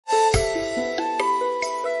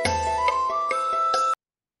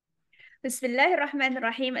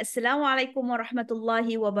Bismillahirrahmanirrahim. Assalamualaikum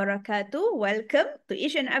warahmatullahi wabarakatuh. Welcome to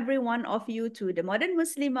each and every one of you to the Modern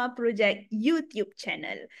Muslimah Project YouTube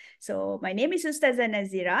channel. So my name is Ustazah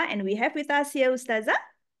Nazeerah and we have with us here Ustazah.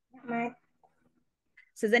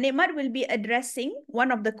 So Nikmat will be addressing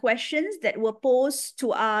one of the questions that were posed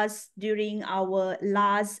to us during our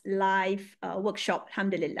last live workshop,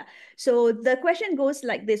 alhamdulillah. So the question goes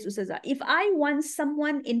like this, Ustazah. If I want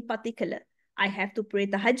someone in particular, I have to pray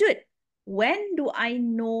tahajuud. When do I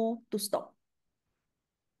know to stop?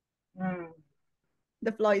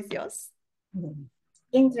 The floor is yours.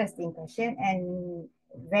 Interesting question and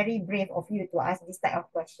very brave of you to ask this type of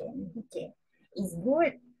question. Okay, it's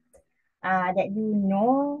good that you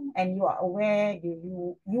know and you are aware that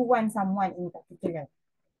you want someone in particular.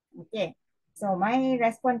 Okay, so my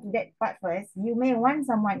response to that part first, you may want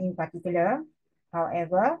someone in particular.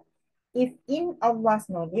 However, if in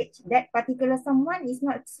Allah's knowledge that particular someone is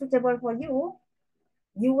not suitable for you,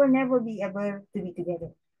 you will never be able to be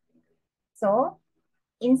together. So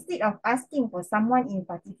instead of asking for someone in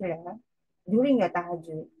particular during your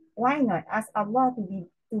tahajuud, why not ask Allah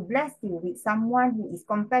to bless you with someone who is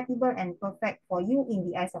compatible and perfect for you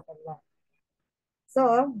in the eyes of Allah.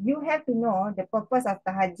 So you have to know the purpose of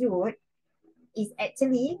tahajuud is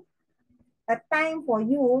actually a time for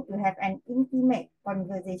you to have an intimate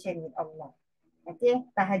conversation with Allah. Okay,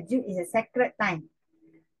 tahajuud is a sacred time.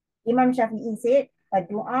 Imam Shafi'i said, a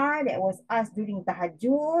dua that was asked during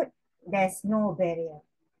tahajuud, there's no barrier.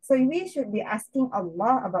 So we should be asking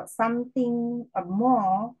Allah about something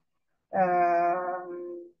more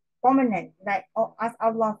prominent, like ask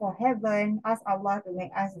Allah for heaven, ask Allah to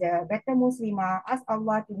make us the better Muslimah, ask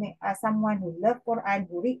Allah to make us someone who love Quran,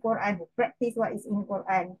 who read Quran, who practice what is in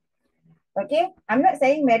Quran. Okay, I'm not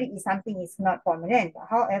saying marriage is something is not prominent.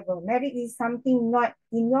 However, marriage is something not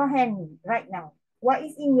in your hand right now. What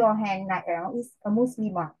is in your hand right now is a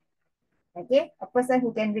Muslimah. Okay, a person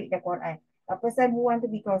who can read the Quran, a person who want to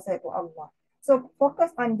be closer to Allah. So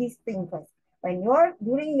focus on this thing first. When you're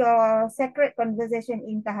during your sacred conversation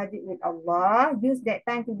in tahajjud with Allah, use that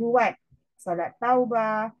time to do what? Salat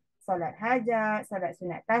taubah, salat hajat, salat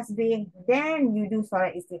sunat tasbih. Then you do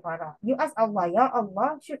salat istikharah. You ask Allah, Ya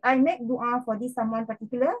Allah, should I make dua for this someone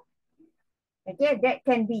particular? Okay, that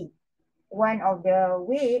can be one of the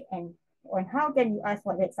way and on how can you ask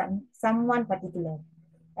for that someone particular.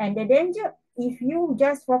 And the danger, if you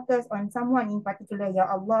just focus on someone in particular, Ya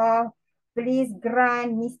Allah, please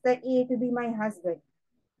grant Mr. A to be my husband.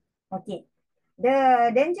 Okay.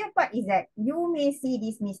 The danger part is that you may see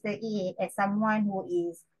this Mr. A as someone who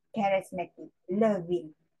is charismatic,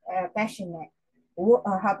 loving, passionate,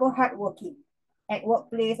 hardworking at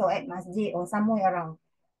workplace or at masjid or somewhere around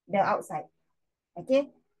the outside.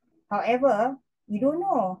 Okay. However, you don't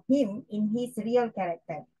know him in his real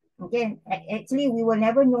character. Okay, actually, we will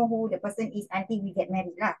never know who the person is until we get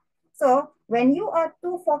married lah. So, when you are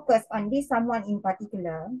too focused on this someone in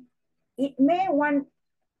particular, it may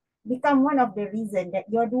become one of the reason that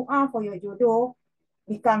your dua for your jodoh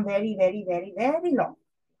become very, very, very, very long.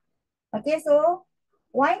 Okay, so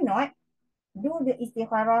why not do the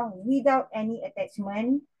istikharah without any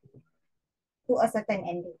attachment to a certain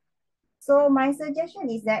ending? So my suggestion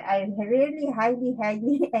is that I really highly,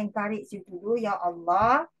 highly encourage you to do, Ya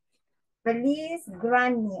Allah, please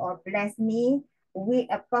grant me or bless me with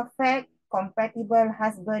a perfect, compatible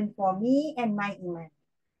husband for me and my iman.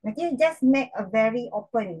 Okay, just make a very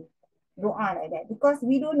open dua like that because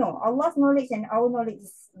we don't know. Allah's knowledge and our knowledge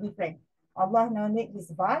is different. Allah's knowledge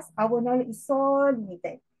is vast. Our knowledge is so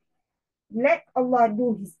limited. Let Allah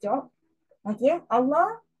do his job. Okay,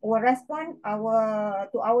 Allah will respond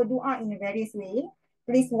to our dua in a various way.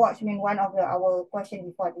 Please watch one of our question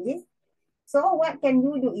before this. So what can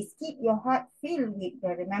you do is keep your heart filled with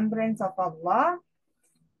the remembrance of Allah.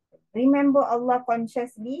 Remember Allah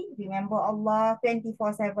consciously. Remember Allah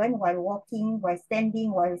 24/7 while walking, while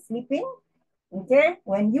standing, while sleeping. Okay,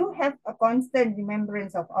 when you have a constant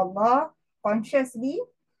remembrance of Allah consciously,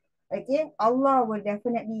 okay, Allah will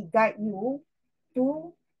definitely guide you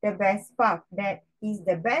to the best path that is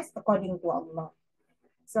the best according to Allah.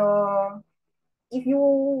 So if you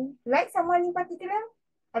like someone in particular,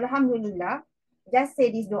 Alhamdulillah, just say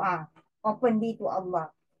this dua openly to Allah.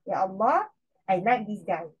 Ya Allah, I like this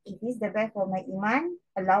guy. If he's the best for my iman,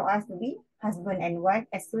 allow us to be husband and wife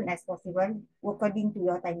as soon as possible according to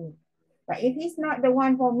your timing. But if he's not the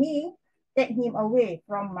one for me, take him away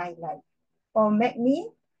from my life or make me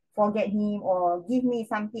forget him or give me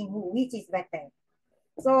something which is better.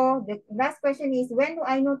 So the last question is, when do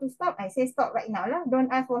I know to stop? I say stop right now lah. Don't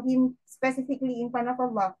ask for him specifically in front of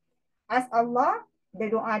Allah. Ask Allah the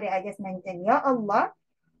doa that I just mentioned. Ya Allah,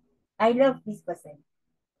 I love this person.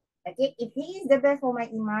 Okay, if he is the best for my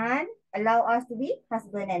iman, allow us to be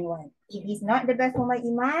husband and wife. If he's not the best for my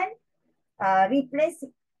iman, replace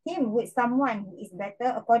him with someone who is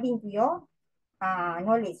better according to your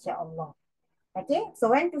knowledge, insyaAllah. Okay, so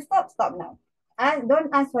when to stop, stop now. Don't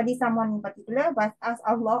ask for this someone in particular, but ask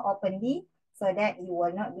Allah openly so that you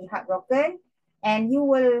will not be heartbroken and you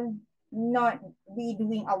will not be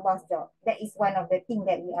doing Allah's job. That is one of the things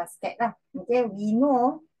that we are scared lah. Okay, we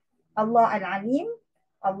know Allah Al-Alim,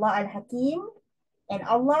 Allah Al-Hakim, and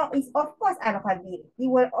Allah is of course Al-Khabir. He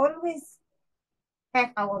will always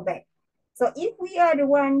have our back. So if we are the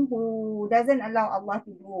one who doesn't allow Allah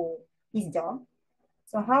to do his job,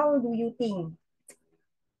 so how do you think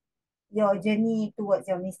your journey towards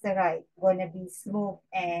your Mr. Right gonna be smooth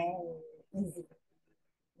and easy?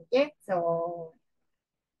 Okay, so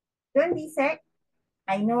don't be sad.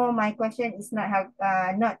 I know my question is not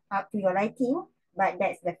up to your liking, but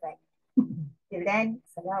that's the fact. Till then,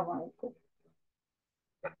 Assalamualaikum.